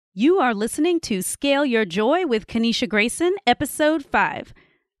You are listening to Scale Your Joy with Kaneisha Grayson, Episode 5.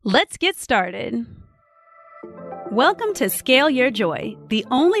 Let's get started. Welcome to Scale Your Joy, the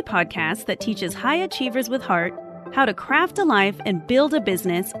only podcast that teaches high achievers with heart how to craft a life and build a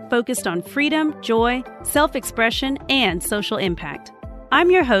business focused on freedom, joy, self-expression, and social impact.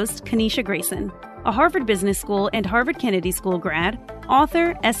 I'm your host, Kaneisha Grayson, a Harvard Business School and Harvard Kennedy School grad,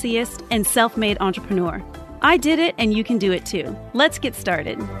 author, essayist, and self-made entrepreneur. I did it and you can do it too. Let's get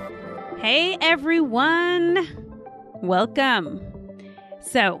started. Hey everyone, welcome.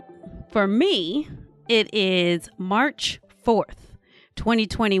 So for me, it is March 4th,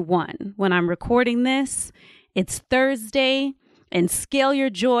 2021 when I'm recording this. It's Thursday and Scale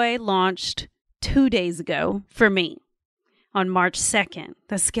Your Joy launched 2 days ago for me on March 2nd.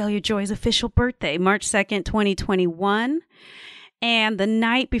 That's Scale Your Joy's official birthday, March 2nd, 2021. And the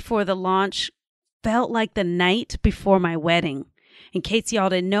night before the launch felt like the night before my wedding. In case y'all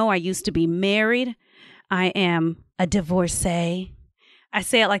didn't know, I used to be married. I am a divorcee. I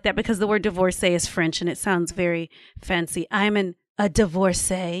say it like that because the word divorcee is French and it sounds very fancy. I'm a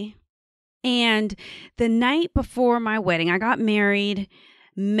divorcee. And the night before my wedding, I got married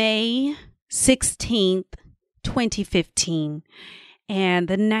May 16th, 2015. And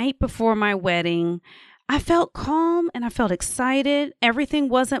the night before my wedding, I felt calm and I felt excited. Everything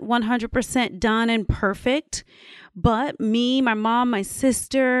wasn't 100% done and perfect, but me, my mom, my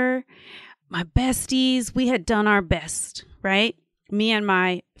sister, my besties, we had done our best, right? Me and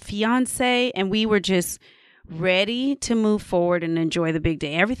my fiance, and we were just ready to move forward and enjoy the big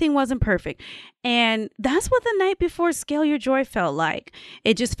day. Everything wasn't perfect. And that's what the night before Scale Your Joy felt like.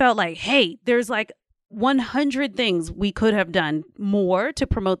 It just felt like, hey, there's like 100 things we could have done more to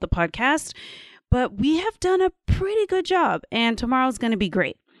promote the podcast. But we have done a pretty good job, and tomorrow's going to be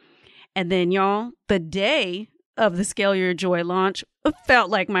great. And then, y'all, the day of the Scale Your Joy launch felt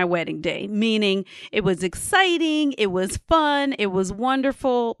like my wedding day, meaning it was exciting, it was fun, it was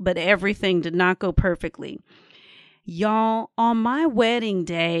wonderful, but everything did not go perfectly. Y'all, on my wedding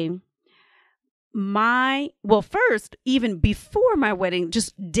day, first, even before my wedding,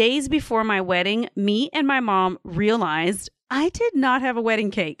 just days before my wedding, me and my mom realized I did not have a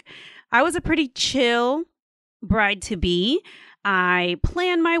wedding cake. I was a pretty chill bride-to-be. I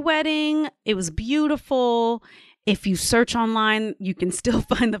planned my wedding. It was beautiful. If you search online, you can still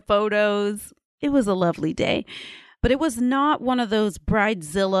find the photos. It was a lovely day. But it was not one of those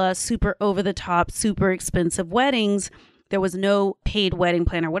bridezilla, super over-the-top, super expensive weddings. There was no paid wedding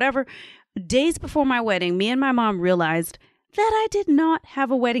planner, whatever. Days before my wedding, me and my mom realized that I did not have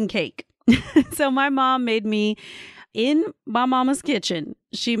a wedding cake. So my mom made me, in my mama's kitchen,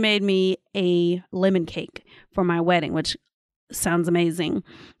 she made me a lemon cake for my wedding, which sounds amazing.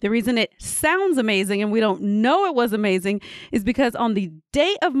 The reason it sounds amazing and we don't know it was amazing is because on the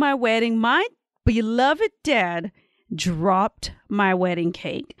day of my wedding, my beloved dad dropped my wedding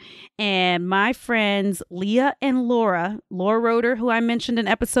cake. And my friends, Leah and Laura Roeder, who I mentioned in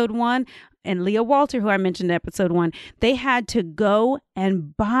episode 1, and Leah Walter, who I mentioned in episode 1, they had to go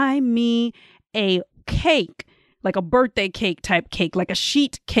and buy me a cake, like a birthday cake type cake, like a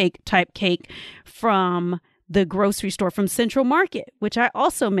sheet cake type cake from the grocery store, from Central Market, which I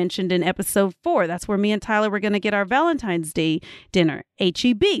also mentioned in episode 4. That's where me and Tyler were going to get our Valentine's Day dinner.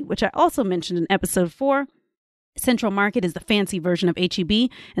 H-E-B, which I also mentioned in episode 4. Central Market is the fancy version of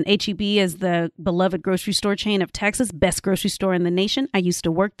H-E-B, and H-E-B is the beloved grocery store chain of Texas, best grocery store in the nation. I used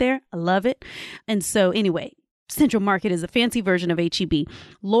to work there. I love it. And so anyway, Central Market is a fancy version of H-E-B.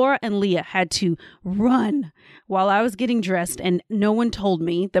 Laura and Leah had to run while I was getting dressed, and no one told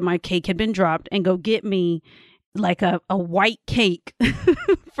me that my cake had been dropped, and go get me like a white cake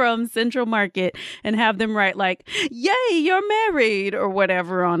from Central Market and have them write like, "Yay, you're married," or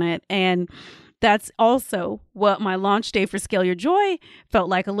whatever on it. And that's also what my launch day for Scale Your Joy felt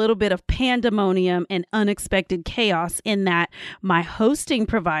like, a little bit of pandemonium and unexpected chaos, in that my hosting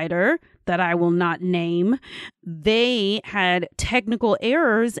provider, that I will not name, they had technical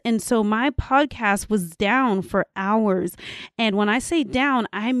errors. And so my podcast was down for hours. And when I say down,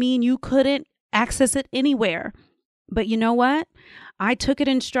 I mean you couldn't access it anywhere. But you know what? I took it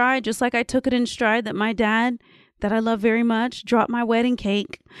in stride, just like I took it in stride that my dad, that I love very much, dropped my wedding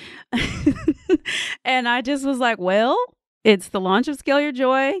cake. And I just was like, well, it's the launch of Scale Your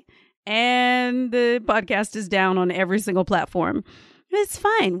Joy, and the podcast is down on every single platform. It's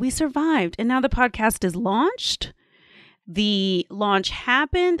fine. We survived. And now the podcast is launched. The launch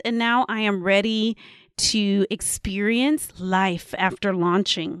happened, and now I am ready to experience life after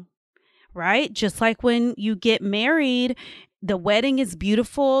launching, right? Just like when you get married, the wedding is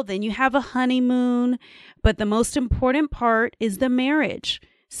beautiful, then you have a honeymoon, but the most important part is the marriage.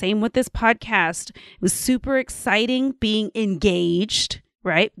 Same with this podcast. It was super exciting being engaged,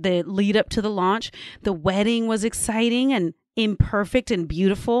 right? The lead up to the launch. The wedding was exciting and imperfect and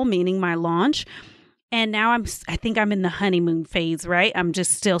beautiful, meaning my launch. And now I think I'm in the honeymoon phase, right? I'm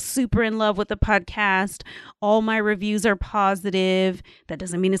just still super in love with the podcast. All my reviews are positive. That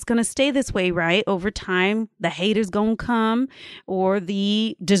doesn't mean it's going to stay this way, right? Over time, the haters going to come, or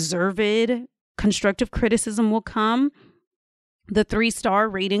the deserved constructive criticism will come. The 3-star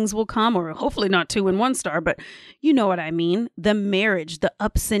ratings will come, or hopefully not 2 and 1 star, but you know what I mean. The marriage, the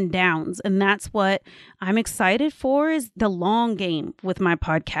ups and downs. And that's what I'm excited for, is the long game with my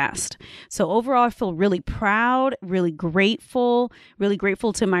podcast. So overall, I feel really proud, really grateful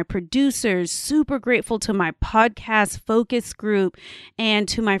to my producers, super grateful to my podcast focus group, and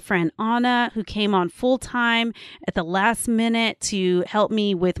to my friend Anna, who came on full time at the last minute to help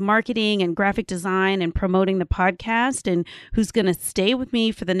me with marketing and graphic design and promoting the podcast, and who's going to stay with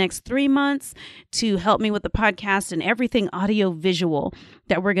me for the next 3 months to help me with the podcast and everything audio visual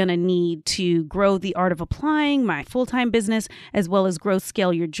that we're going to need to grow the art of applying, my full-time business, as well as grow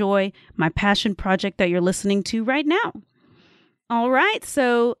Scale Your Joy, my passion project that you're listening to right now. All right,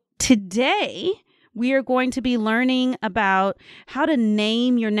 so today we are going to be learning about how to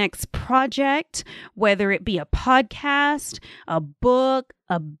name your next project, whether it be a podcast, a book,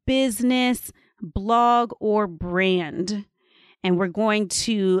 a business, blog, or brand. And we're going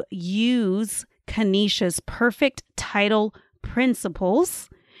to use Kaneisha's perfect title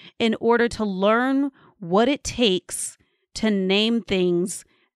principles in order to learn what it takes to name things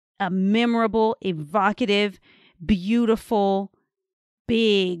a memorable, evocative, beautiful,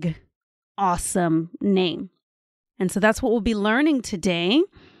 big, awesome name. And so that's what we'll be learning today.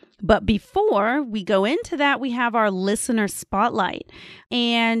 But before we go into that, we have our listener spotlight.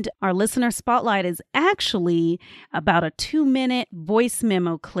 And our listener spotlight is actually about a 2-minute voice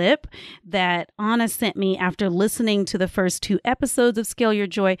memo clip that Anna sent me after listening to the first 2 episodes of Scale Your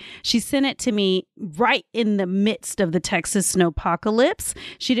Joy. She sent it to me right in the midst of the Texas snowpocalypse.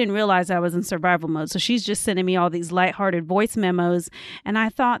 She didn't realize I was in survival mode. So she's just sending me all these lighthearted voice memos. And I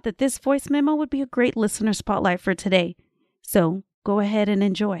thought that this voice memo would be a great listener spotlight for today. So go ahead and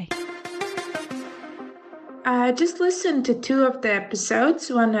enjoy. I just listened to 2 of the episodes.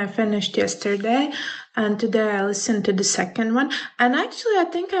 One I finished yesterday, and today I listened to the second one. And actually, I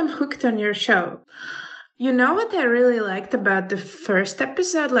think I'm hooked on your show. You know what I really liked about the first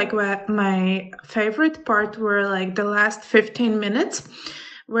episode? Like, what my favorite part were like the last 15 minutes,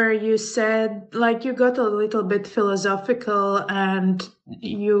 where you said, like, you got a little bit philosophical and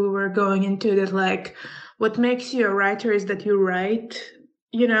you were going into that, like, what makes you a writer is that you write,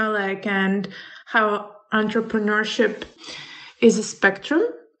 you know, like, and how entrepreneurship is a spectrum,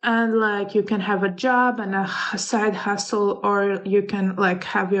 and like you can have a job and a side hustle, or you can like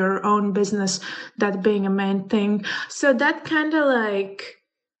have your own business, that being a main thing. So that kind of like,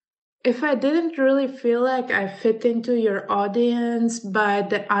 if I didn't really feel like I fit into your audience by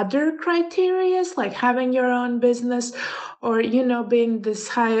the other criterias, like having your own business, or, you know, being this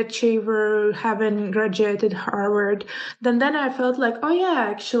high achiever, having graduated Harvard, then I felt like, oh yeah,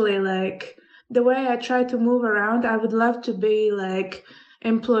 actually, like the way I try to move around, I would love to be like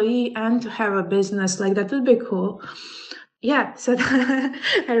employee and to have a business. Like that would be cool. Yeah, so I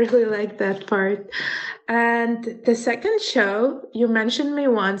really like that part. And the second show, you mentioned me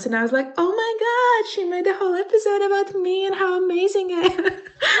once, and I was like, oh my God, she made a whole episode about me and how amazing I am.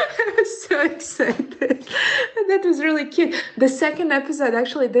 I was so excited. That was really cute. The second episode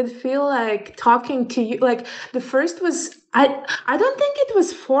actually did feel like talking to you. Like the first was, I don't think it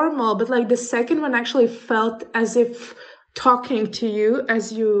was formal, but like the second one actually felt as if talking to you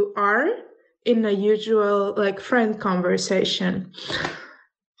as you are in a usual like friend conversation.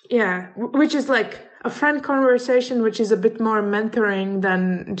 Yeah, which is like a friend conversation, which is a bit more mentoring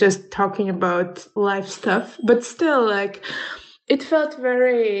than just talking about life stuff, but still like it felt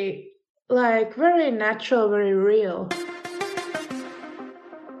very natural, very real.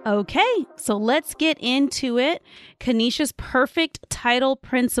 Okay, so let's get into it. Kaneisha's perfect title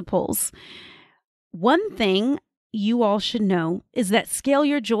principles. One thing you all should know is that Scale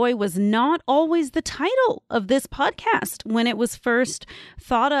Your Joy was not always the title of this podcast when it was first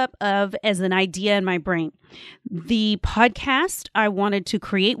thought up of as an idea in my brain. The podcast I wanted to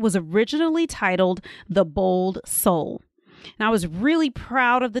create was originally titled The Bold Soul. And I was really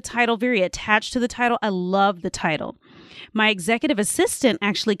proud of the title, very attached to the title. I love the title. My executive assistant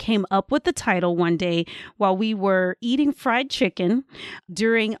actually came up with the title one day while we were eating fried chicken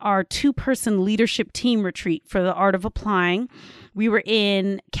during our 2-person leadership team retreat for the Art of Applying. We were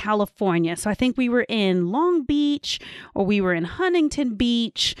in California. So I think we were in Long Beach or we were in Huntington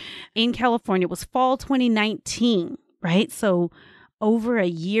Beach in California. It was fall 2019, right? So over a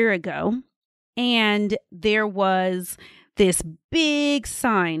year ago. And there was this big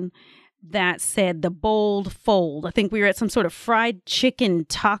sign that said the Bold Fold. I think we were at some sort of fried chicken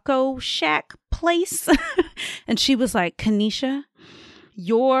taco shack place. And she was like, Kaneisha,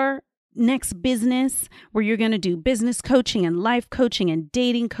 your next business where you're going to do business coaching and life coaching and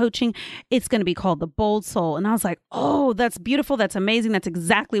dating coaching, it's going to be called the Bold Soul. And I was like, oh, that's beautiful. That's amazing. That's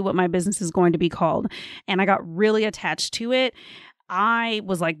exactly what my business is going to be called. And I got really attached to it. I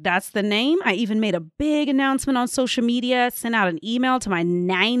was like, that's the name. I even made a big announcement on social media, sent out an email to my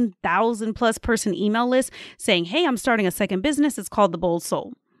 9,000 plus person email list saying, hey, I'm starting a second business. It's called The Bold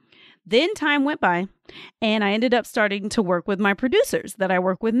Soul. Then time went by and I ended up starting to work with my producers that I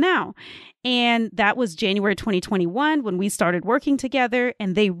work with now. And that was January 2021 when we started working together,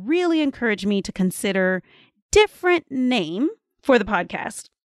 and they really encouraged me to consider different name for the podcast.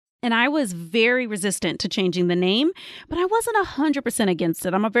 And I was very resistant to changing the name, but I wasn't 100% against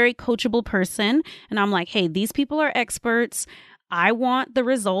it. I'm a very coachable person. And I'm like, hey, these people are experts. I want the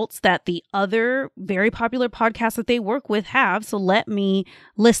results that the other very popular podcasts that they work with have. So let me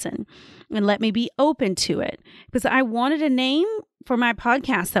listen and let me be open to it, because I wanted a name for my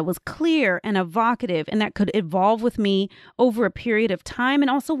podcast that was clear and evocative and that could evolve with me over a period of time, and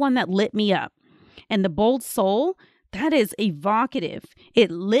also one that lit me up. And the Bold Soul, that is evocative. It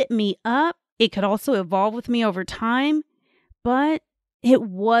lit me up. It could also evolve with me over time, but it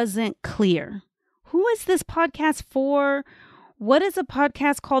wasn't clear. Who is this podcast for? What is a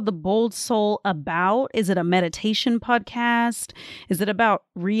podcast called The Bold Soul about? Is it a meditation podcast? Is it about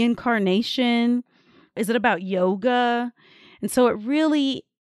reincarnation? Is it about yoga? And so it really,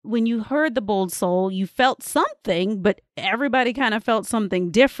 when you heard The Bold Soul, you felt something, but everybody kind of felt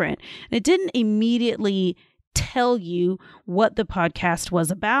something different. And it didn't immediately tell you what the podcast was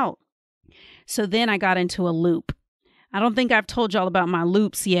about. So then I got into a loop. I don't think I've told y'all about my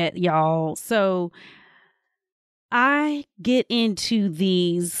loops yet, y'all. So I get into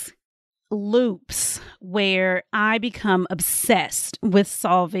these loops where I become obsessed with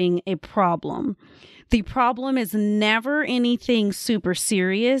solving a problem. The problem is never anything super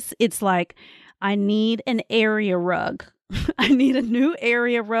serious. It's like, I need an area rug. I need a new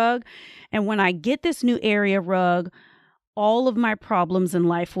area rug. And when I get this new area rug, all of my problems in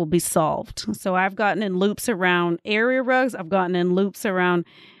life will be solved. So I've gotten in loops around area rugs. I've gotten in loops around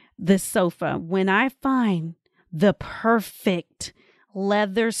this sofa. When I find the perfect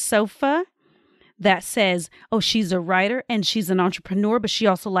leather sofa that says, oh, she's a writer and she's an entrepreneur, but she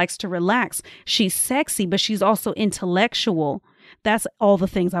also likes to relax. She's sexy, but she's also intellectual. That's all the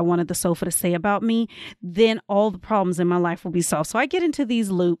things I wanted the sofa to say about me. Then all the problems in my life will be solved. So I get into these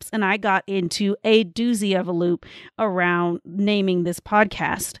loops, and I got into a doozy of a loop around naming this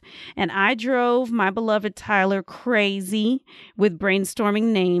podcast. And I drove my beloved Tyler crazy with brainstorming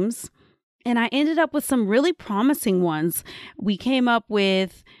names. And I ended up with some really promising ones. We came up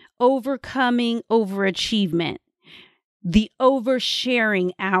with overcoming overachievement, the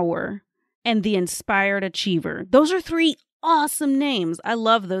oversharing hour, and the inspired achiever. Those are 3 awesome names. I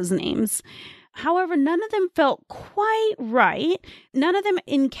love those names. However, none of them felt quite right. None of them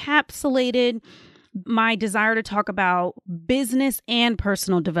encapsulated my desire to talk about business and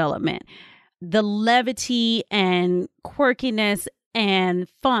personal development, the levity and quirkiness and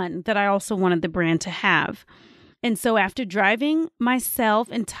fun that I also wanted the brand to have. And so after driving myself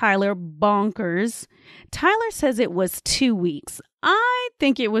and Tyler bonkers, Tyler says it was 2 weeks. I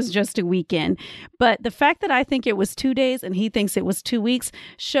think it was just a weekend. But the fact that I think it was 2 days and he thinks it was 2 weeks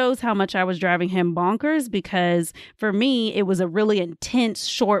shows how much I was driving him bonkers, because for me, it was a really intense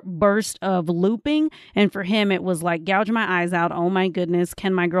short burst of looping. And for him, it was like, gouge my eyes out. Oh my goodness.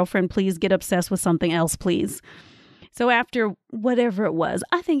 Can my girlfriend please get obsessed with something else, please? So after whatever it was,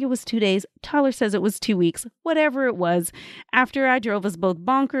 I think it was 2 days. Tyler says it was 2 weeks, whatever it was. After I drove us both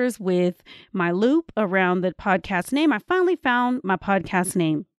bonkers with my loop around the podcast name, I finally found my podcast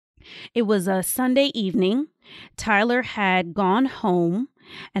name. It was a Sunday evening. Tyler had gone home,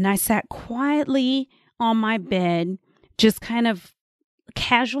 and I sat quietly on my bed, just kind of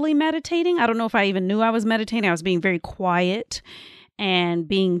casually meditating. I don't know if I even knew I was meditating. I was being very quiet and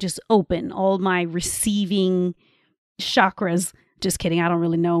being just open. All my receiving chakras. Just kidding. I don't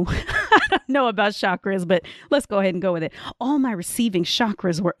really know. I don't know about chakras, but let's go ahead and go with it. All my receiving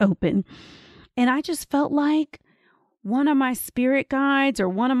chakras were open. And I just felt like, one of my spirit guides or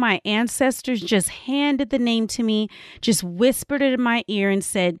one of my ancestors just handed the name to me, just whispered it in my ear and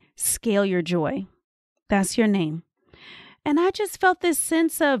said, Scale Your Joy. That's your name. And I just felt this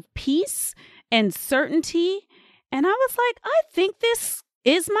sense of peace and certainty. And I was like, I think this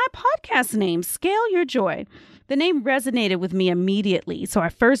is my podcast name, Scale Your Joy. The name resonated with me immediately. So I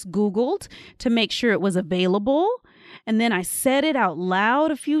first Googled to make sure it was available. And then I said it out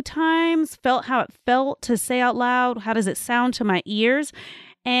loud a few times, felt how it felt to say out loud. How does it sound to my ears?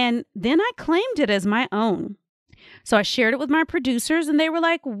 And then I claimed it as my own. So I shared it with my producers and they were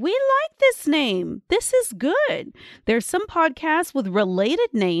like, we like this name. This is good. There's some podcasts with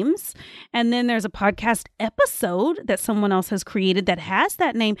related names. And then there's a podcast episode that someone else has created that has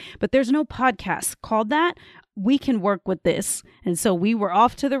that name, but there's no podcast called that. We can work with this. And so we were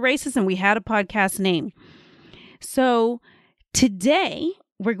off to the races and we had a podcast name. So today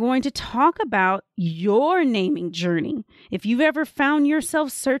we're going to talk about your naming journey. If you've ever found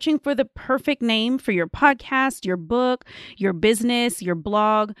yourself searching for the perfect name for your podcast, your book, your business, your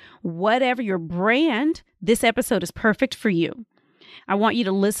blog, whatever your brand, this episode is perfect for you. I want you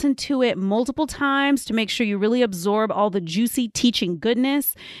to listen to it multiple times to make sure you really absorb all the juicy teaching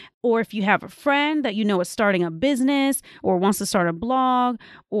goodness. Or if you have a friend that you know is starting a business or wants to start a blog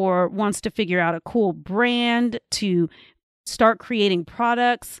or wants to figure out a cool brand to start creating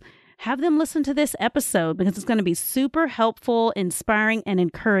products, have them listen to this episode because it's going to be super helpful, inspiring, and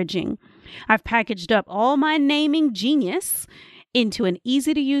encouraging. I've packaged up all my naming genius into an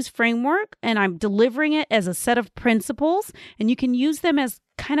easy-to-use framework, and I'm delivering it as a set of principles, and you can use them as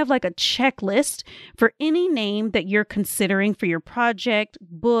kind of like a checklist for any name that you're considering for your project,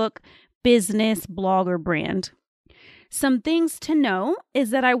 book, business, blog, or brand. Some things to know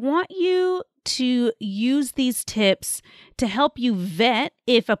is that I want you to use these tips to help you vet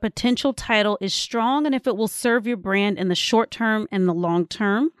if a potential title is strong and if it will serve your brand in the short term and the long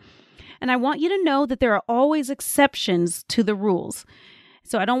term. And I want you to know that there are always exceptions to the rules.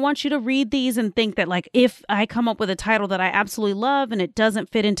 So I don't want you to read these and think that like, if I come up with a title that I absolutely love and it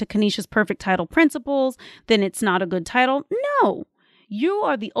doesn't fit into Kaneisha's perfect title principles, then it's not a good title. No, you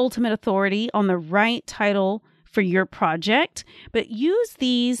are the ultimate authority on the right title for your project, but use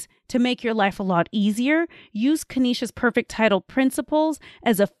these to make your life a lot easier. Use Kaneisha's perfect title principles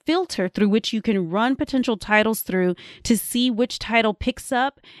as a filter through which you can run potential titles through to see which title picks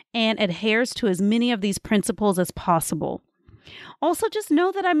up and adheres to as many of these principles as possible. Also, just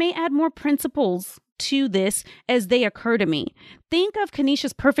know that I may add more principles to this as they occur to me. Think of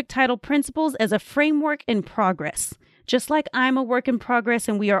Kaneisha's perfect title principles as a framework in progress. Just like I'm a work in progress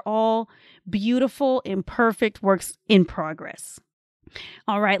and we are all beautiful, imperfect works in progress.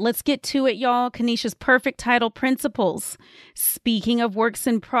 All right, let's get to it, y'all. Kaneisha's perfect title principles. Speaking of works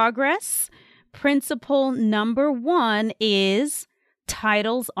in progress, principle number 1 is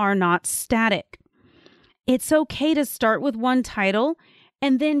titles are not static. It's okay to start with one title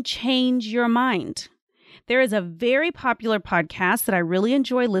and then change your mind. There is a very popular podcast that I really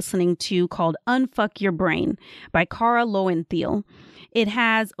enjoy listening to called Unfuck Your Brain by Cara Lowenthal. It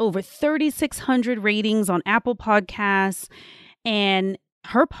has over 3,600 ratings on Apple Podcasts, and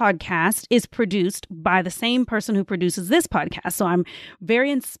her podcast is produced by the same person who produces this podcast. So I'm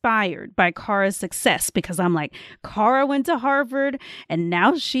very inspired by Cara's success because I'm like, Cara went to Harvard and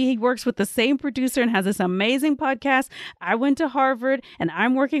now she works with the same producer and has this amazing podcast. I went to Harvard and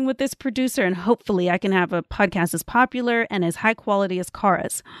I'm working with this producer, and hopefully I can have a podcast as popular and as high quality as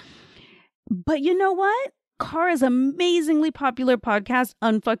Cara's. But you know what? Cara's amazingly popular podcast,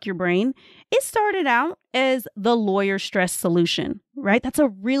 Unfuck Your Brain, it started out as the Lawyer Stress Solution, right? That's a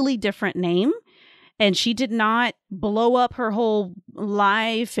really different name. And she did not blow up her whole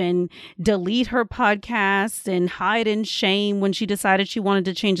life and delete her podcast and hide in shame when she decided she wanted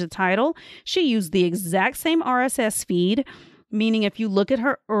to change the title. She used the exact same RSS feed, meaning if you look at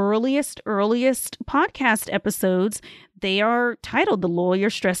her earliest podcast episodes, they are titled The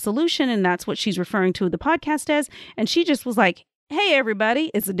Lawyer Stress Solution, and that's what she's referring to the podcast as. And she just was like, hey, everybody,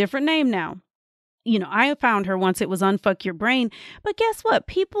 it's a different name now. You know, I found her once it was Unfuck Your Brain, but guess what?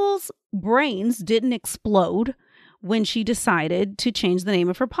 People's brains didn't explode when she decided to change the name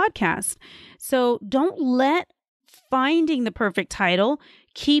of her podcast. So don't let finding the perfect title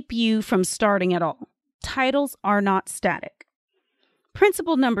keep you from starting at all. Titles are not static.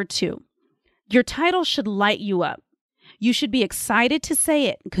 Principle number 2, your title should light you up. You should be excited to say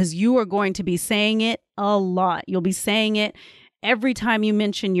it because you are going to be saying it a lot. You'll be saying it every time you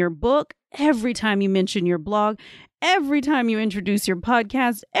mention your book, every time you mention your blog, every time you introduce your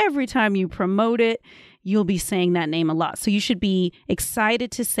podcast, every time you promote it. you'll be saying that name a lot. So you should be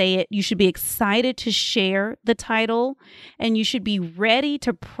excited to say it. You should be excited to share the title, and you should be ready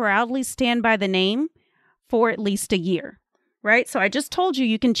to proudly stand by the name for at least a year. Right? So I just told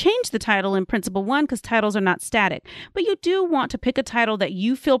you can change the title in Principle 1 because titles are not static. But you do want to pick a title that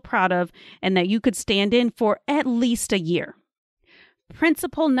you feel proud of and that you could stand in for at least a year.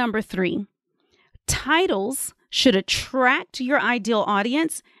 Principle number 3, titles should attract your ideal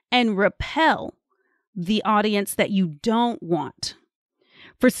audience and repel the audience that you don't want.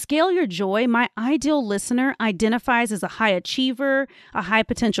 For Scale Your Joy, my ideal listener identifies as a high achiever, a high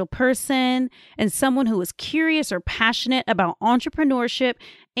potential person, and someone who is curious or passionate about entrepreneurship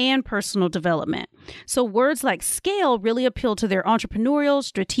and personal development. So words like scale really appeal to their entrepreneurial,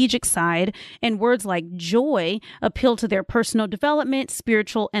 strategic side, and words like joy appeal to their personal development,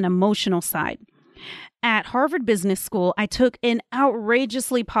 spiritual, and emotional side. At Harvard Business School, I took an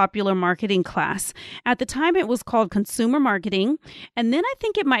outrageously popular marketing class. At the time, it was called consumer marketing, and then I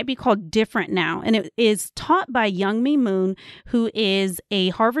think it might be called different now. And it is taught by Youngmi Moon, who is a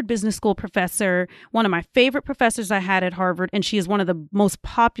Harvard Business School professor, one of my favorite professors I had at Harvard, and she is one of the most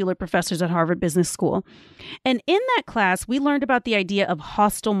popular professors at Harvard Business School. And in that class, we learned about the idea of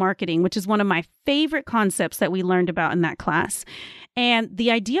hostile marketing, which is one of my favorite concepts that we learned about in that class. And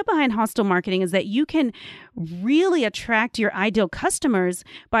the idea behind hostile marketing is that you can really attract your ideal customers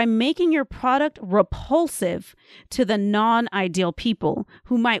by making your product repulsive to the non-ideal people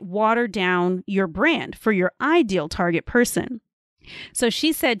who might water down your brand for your ideal target person. So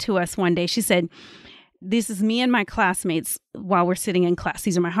she said to us one day, she said, this is me and my classmates while we're sitting in class.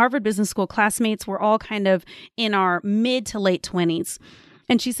 These are my Harvard Business School classmates. We're all kind of in our mid to late 20s.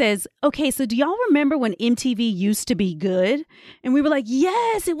 And she says, okay, so do y'all remember when MTV used to be good? And we were like,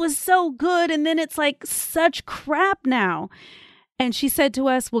 yes, it was so good. And then it's like such crap now. And she said to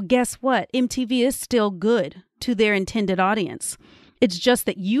us, well, guess what? MTV is still good to their intended audience. It's just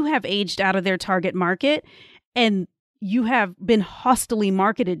that you have aged out of their target market and you have been hostilely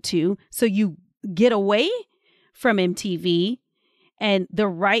marketed to. So you get away from MTV and the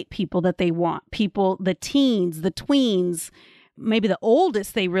right people that they want. People, the teens, the tweens, maybe the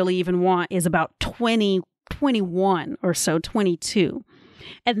oldest they really even want is about 20, 21 or so, 22.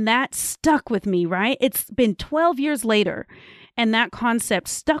 And that stuck with me, right? It's been 12 years later. And that concept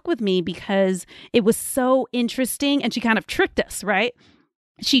stuck with me because it was so interesting. And she kind of tricked us, right?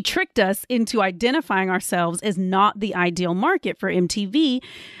 She tricked us into identifying ourselves as not the ideal market for MTV.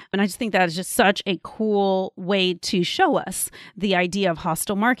 And I just think that is just such a cool way to show us the idea of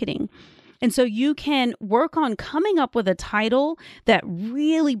hostile marketing. And so you can work on coming up with a title that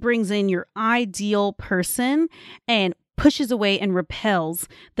really brings in your ideal person and pushes away and repels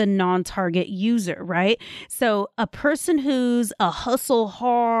the non-target user, right? So a person who's a hustle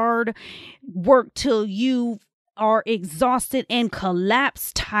hard, work till you are exhausted and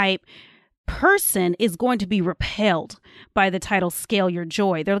collapse type person is going to be repelled by the title Scale Your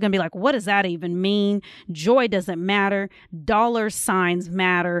Joy. They're going to be like, what does that even mean? Joy doesn't matter. Dollar signs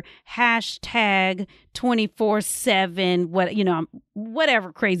matter. Hashtag 24/7,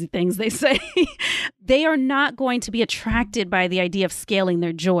 whatever crazy things they say. They are not going to be attracted by the idea of scaling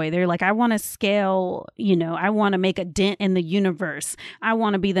their joy. They're like, I want to scale, I want to make a dent in the universe. I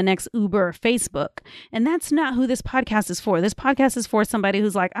want to be the next Uber or Facebook. And that's not who this podcast is for. This podcast is for somebody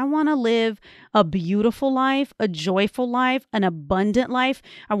who's like, I want to live a beautiful life, a joyful life, an abundant life.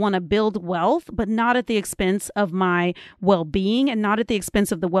 I want to build wealth, but not at the expense of my well-being and not at the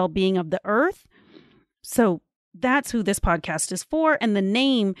expense of the well-being of the earth. So that's who this podcast is for. And the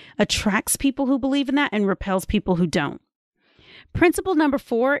name attracts people who believe in that and repels people who don't. Principle number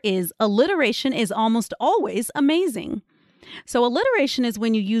 4 is alliteration is almost always amazing. So alliteration is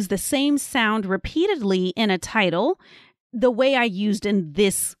when you use the same sound repeatedly in a title, the way I used in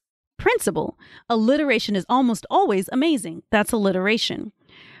this principle. Alliteration is almost always amazing. That's alliteration.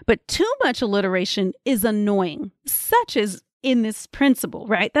 But too much alliteration is annoying, such as in this principle,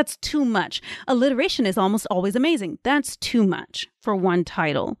 right? That's too much. Alliteration is almost always amazing. That's too much for one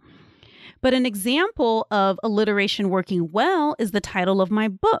title. But an example of alliteration working well is the title of my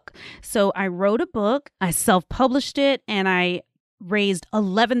book. So I wrote a book, I self-published it, and I raised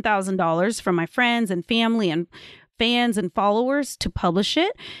 $11,000 from my friends and family and fans and followers to publish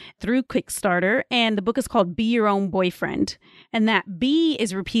it through Kickstarter. And the book is called Be Your Own Boyfriend. And that B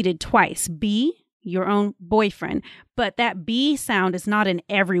is repeated twice. Be your own boyfriend. But that B sound is not in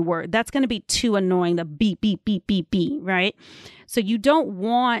every word. That's going to be too annoying. The beep, beep, beep, beep, beep, right? So you don't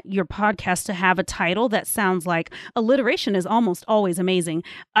want your podcast to have a title that sounds like alliteration is almost always amazing.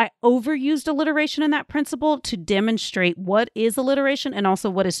 I overused alliteration in that principle to demonstrate what is alliteration and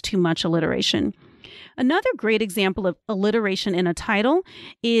also what is too much alliteration. Another great example of alliteration in a title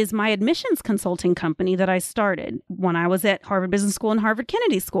is my admissions consulting company that I started when I was at Harvard Business School and Harvard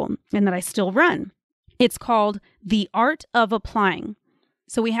Kennedy School, and that I still run. It's called The Art of Applying.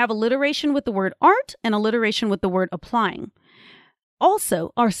 So we have alliteration with the word art and alliteration with the word applying.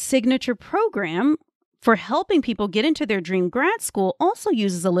 Also, our signature program for helping people get into their dream grad school also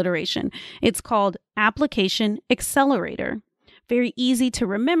uses alliteration. It's called Application Accelerator. Very easy to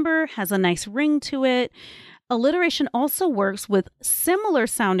remember, has a nice ring to it. Alliteration also works with similar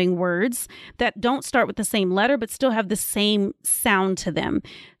sounding words that don't start with the same letter but still have the same sound to them.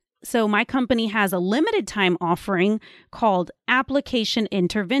 So my company has a limited time offering called Application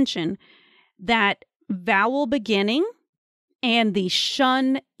Intervention. That vowel beginning and the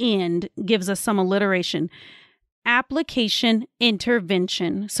shun end gives us some alliteration. Application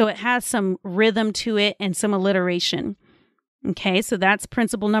Intervention. So it has some rhythm to it and some alliteration. Okay, so that's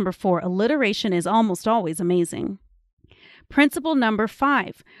principle number 4. Alliteration is almost always amazing. Principle number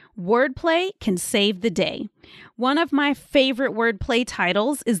 5, wordplay can save the day. One of my favorite wordplay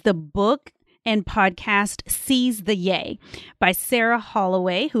titles is the book and podcast Seize the Yay by Sarah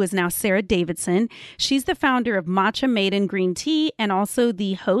Holloway, who is now Sarah Davidson. She's the founder of Matcha Maiden Green Tea and also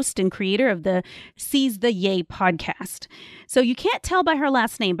the host and creator of the Seize the Yay podcast. So you can't tell by her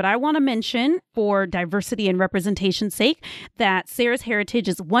last name, but I want to mention for diversity and representation's sake that Sarah's heritage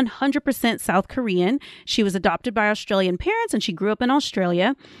is 100% South Korean. She was adopted by Australian parents and she grew up in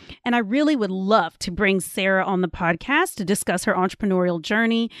Australia. And I really would love to bring Sarah on the podcast to discuss her entrepreneurial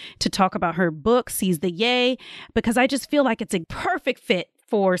journey, to talk about her book, Seize the Yay, because I just feel like it's a perfect fit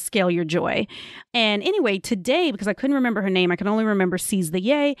for Scale Your Joy. And anyway, today, because I couldn't remember her name, I could only remember Seize the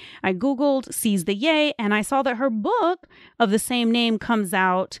Yay. I Googled Seize the Yay, and I saw that her book of the same name comes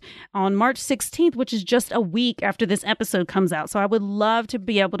out on March 16th, which is just a week after this episode comes out. So I would love to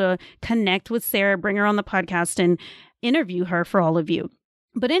be able to connect with Sarah, bring her on the podcast, and interview her for all of you.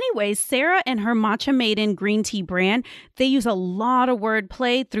 But anyway, Sarah and her Matcha Maiden green tea brand, they use a lot of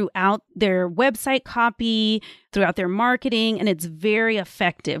wordplay throughout their website copy, throughout their marketing, and it's very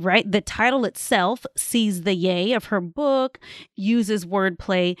effective, right? The title itself, Seize the Yay, of her book, uses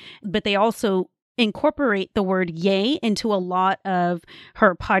wordplay, but they also incorporate the word yay into a lot of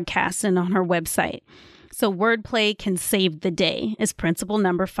her podcasts and on her website. So wordplay can save the day is principle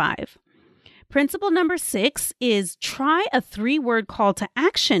number 5. Principle number 6 is try a 3-word call to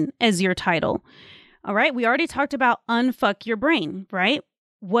action as your title. All right, we already talked about unfuck your brain, right?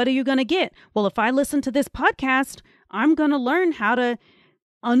 What are you going to get? Well, if I listen to this podcast, I'm going to learn how to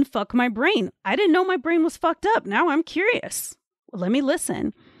unfuck my brain. I didn't know my brain was fucked up. Now I'm curious. Well, let me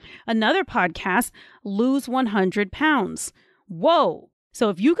listen. Another podcast, Lose 100 Pounds. Whoa. So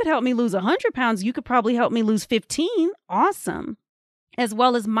if you could help me lose 100 pounds, you could probably help me lose 15. Awesome. As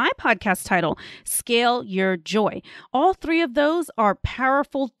well as my podcast title, Scale Your Joy. All 3 of those are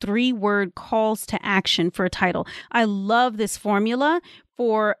powerful 3-word calls to action for a title. I love this formula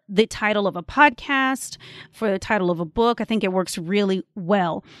for the title of a podcast, for the title of a book. I think it works really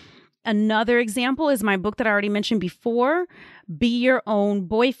well. Another example is my book that I already mentioned before, Be Your Own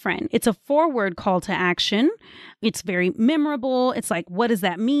Boyfriend. It's a 4-word call to action. It's very memorable. It's like, what does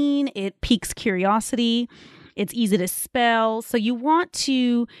that mean? It piques curiosity. It's easy to spell. So you want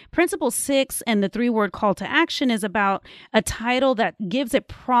to, principle 6 and the 3-word call to action is about a title that gives a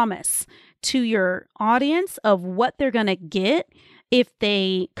promise to your audience of what they're going to get if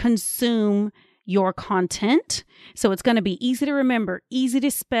they consume your content. So it's going to be easy to remember, easy to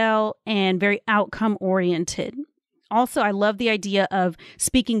spell, and very outcome oriented. Also, I love the idea of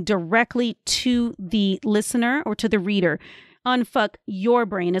speaking directly to the listener or to the reader. Unfuck your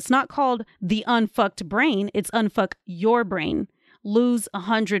brain. It's not called the unfucked brain. It's unfuck your brain. Lose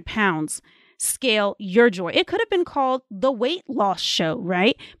 100 pounds. Scale your joy. It could have been called the weight loss show,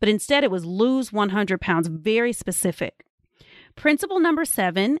 right? But instead it was lose 100 pounds. Very specific. Principle number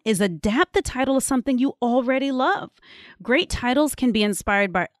 7 is adapt the title of something you already love. Great titles can be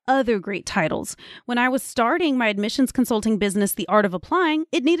inspired by other great titles. When I was starting my admissions consulting business, The Art of Applying,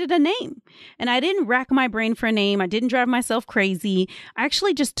 it needed a name. And I didn't rack my brain for a name. I didn't drive myself crazy. I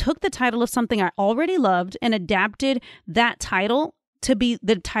actually just took the title of something I already loved and adapted that title to be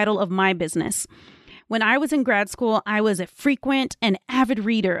the title of my business. When I was in grad school, I was a frequent and avid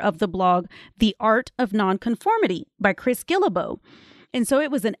reader of the blog, The Art of Nonconformity by Chris Guillebeau. And so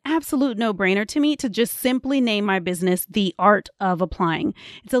it was an absolute no-brainer to me to just simply name my business The Art of Applying.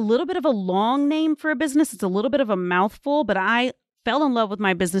 It's a little bit of a long name for a business. It's a little bit of a mouthful, but I fell in love with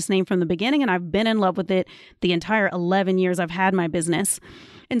my business name from the beginning, and I've been in love with it the entire 11 years I've had my business.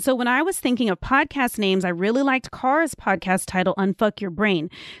 And so when I was thinking of podcast names, I really liked Cara's podcast title, Unfuck Your Brain.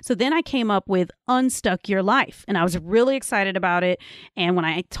 So then I came up with Unstuck Your Life, and I was really excited about it. And when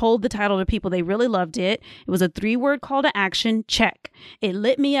I told the title to people, they really loved it. It was a 3-word call to action, check. It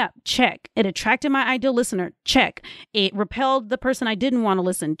lit me up, check. It attracted my ideal listener, check. It repelled the person I didn't want to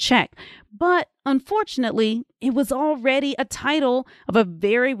listen, check. But unfortunately, it was already a title of a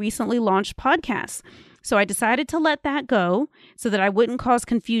very recently launched podcast. So I decided to let that go so that I wouldn't cause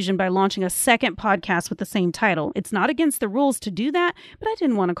confusion by launching a second podcast with the same title. It's not against the rules to do that, but I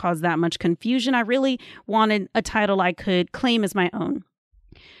didn't want to cause that much confusion. I really wanted a title I could claim as my own.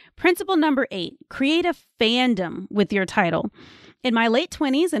 Principle number 8, create a fandom with your title. In my late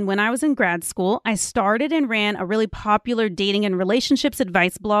 20s and when I was in grad school, I started and ran a really popular dating and relationships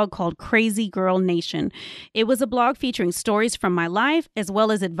advice blog called Crazy Girl Nation. It was a blog featuring stories from my life as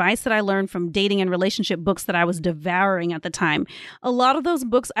well as advice that I learned from dating and relationship books that I was devouring at the time. A lot of those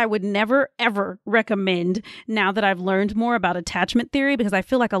books I would never, ever recommend now that I've learned more about attachment theory, because I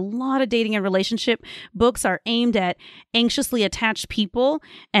feel like a lot of dating and relationship books are aimed at anxiously attached people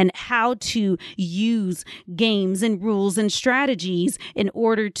and how to use games and rules and strategies in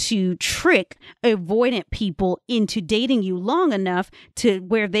order to trick avoidant people into dating you long enough to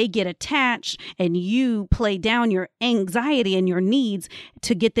where they get attached and you play down your anxiety and your needs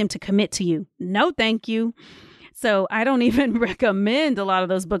to get them to commit to you. No, thank you. So I don't even recommend a lot of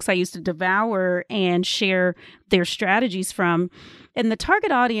those books I used to devour and share their strategies from. And the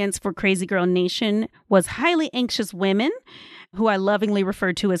target audience for Crazy Girl Nation was highly anxious women who I lovingly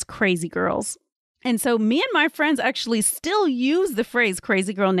refer to as crazy girls. And so me and my friends actually still use the phrase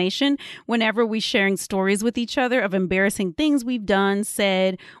Crazy Girl Nation whenever we're sharing stories with each other of embarrassing things we've done,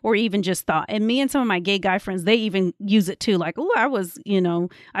 said, or even just thought. And me and some of my gay guy friends, they even use it too. Like, oh,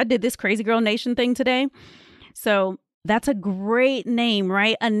 I did this Crazy Girl Nation thing today. So that's a great name,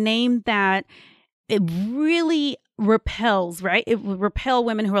 right? A name that it really repels, right? It would repel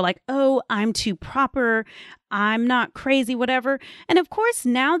women who are like, oh, I'm too proper, I'm not crazy, whatever. And of course,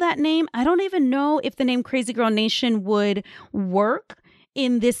 now that name, I don't even know if the name Crazy Girl Nation would work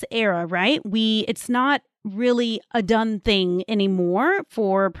in this era, right? It's not really a done thing anymore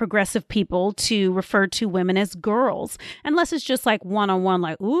for progressive people to refer to women as girls, unless it's just like one-on-one,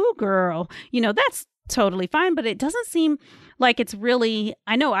 like, ooh, girl, that's totally fine. But it doesn't seem like it's really,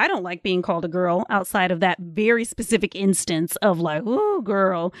 I know I don't like being called a girl outside of that very specific instance of like, ooh,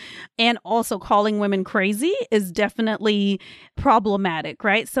 girl. And also calling women crazy is definitely problematic,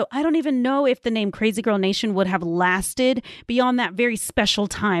 right? So I don't even know if the name Crazy Girl Nation would have lasted beyond that very special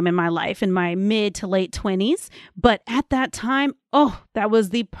time in my life, in my mid to late 20s. But at that time, oh, that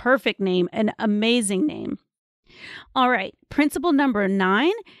was the perfect name, an amazing name. All right, principle number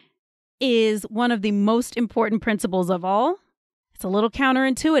 9 is one of the most important principles of all. It's a little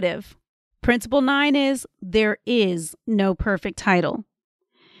counterintuitive. Principle 9 is there is no perfect title.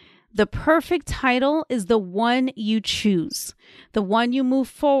 The perfect title is the one you choose, the one you move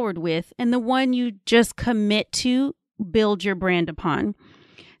forward with, and the one you just commit to build your brand upon.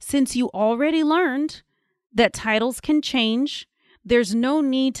 Since you already learned that titles can change, there's no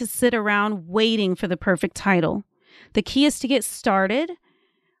need to sit around waiting for the perfect title. The key is to get started.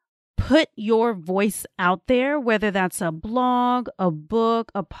 Put your voice out there, whether that's a blog, a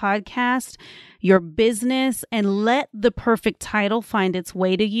book, a podcast, your business, and let the perfect title find its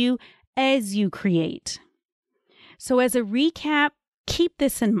way to you as you create. So as a recap, keep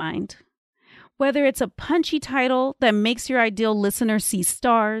this in mind. Whether it's a punchy title that makes your ideal listener see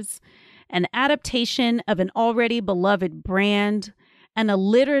stars, an adaptation of an already beloved brand, an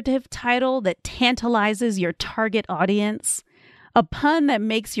alliterative title that tantalizes your target audience, a pun that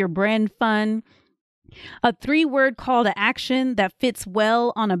makes your brand fun, a 3-word call to action that fits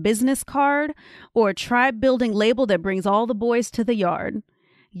well on a business card, or a tribe-building label that brings all the boys to the yard.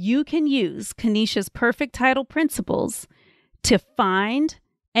 You can use Kaneisha's perfect title principles to find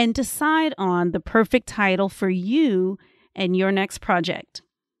and decide on the perfect title for you and your next project.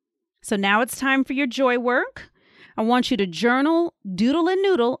 So now it's time for your joy work. I want you to journal, doodle, and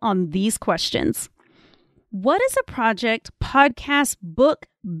noodle on these questions. What is a project, podcast, book,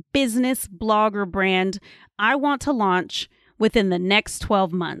 business, blog, or brand I want to launch within the next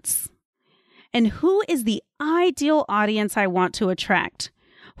 12 months? And who is the ideal audience I want to attract?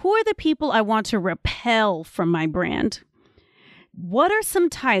 Who are the people I want to repel from my brand? What are some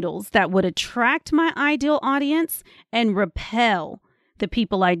titles that would attract my ideal audience and repel the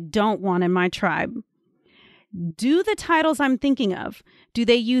people I don't want in my tribe? Do the titles I'm thinking of, do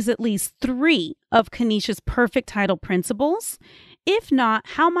they use at least 3 of Kaneisha's perfect title principles? If not,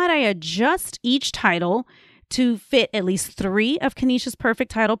 how might I adjust each title to fit at least 3 of Kaneisha's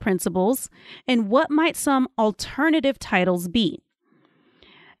perfect title principles? And what might some alternative titles be?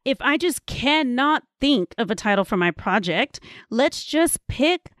 If I just cannot think of a title for my project, let's just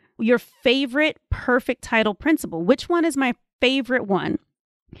pick your favorite perfect title principle. Which one is my favorite one?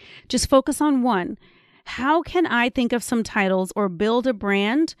 Just focus on one. How can I think of some titles or build a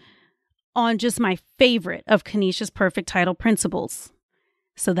brand on just my favorite of Kaneisha's perfect title principles?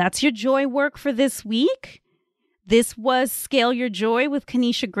 So that's your joy work for this week. This was Scale Your Joy with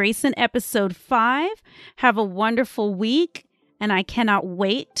Kaneisha Grayson, episode 5. Have a wonderful week, and I cannot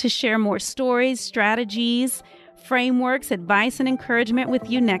wait to share more stories, strategies, frameworks, advice, and encouragement with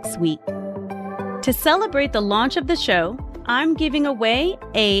you next week. To celebrate the launch of the show, I'm giving away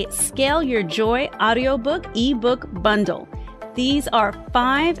a Scale Your Joy audiobook ebook bundle. These are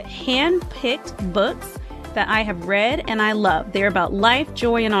 5 hand-picked books that I have read and I love. They're about life,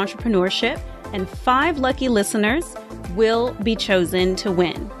 joy, and entrepreneurship, and 5 lucky listeners will be chosen to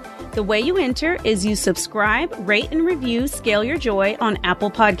win. The way you enter is you subscribe, rate, and review Scale Your Joy on Apple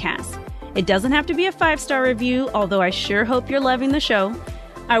Podcasts. It doesn't have to be a 5-star review, although I sure hope you're loving the show.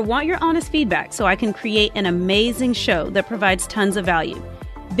 I want your honest feedback so I can create an amazing show that provides tons of value.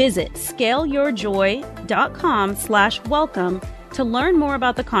 Visit scaleyourjoy.com/welcome to learn more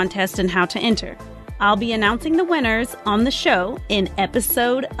about the contest and how to enter. I'll be announcing the winners on the show in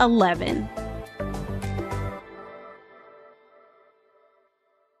episode 11.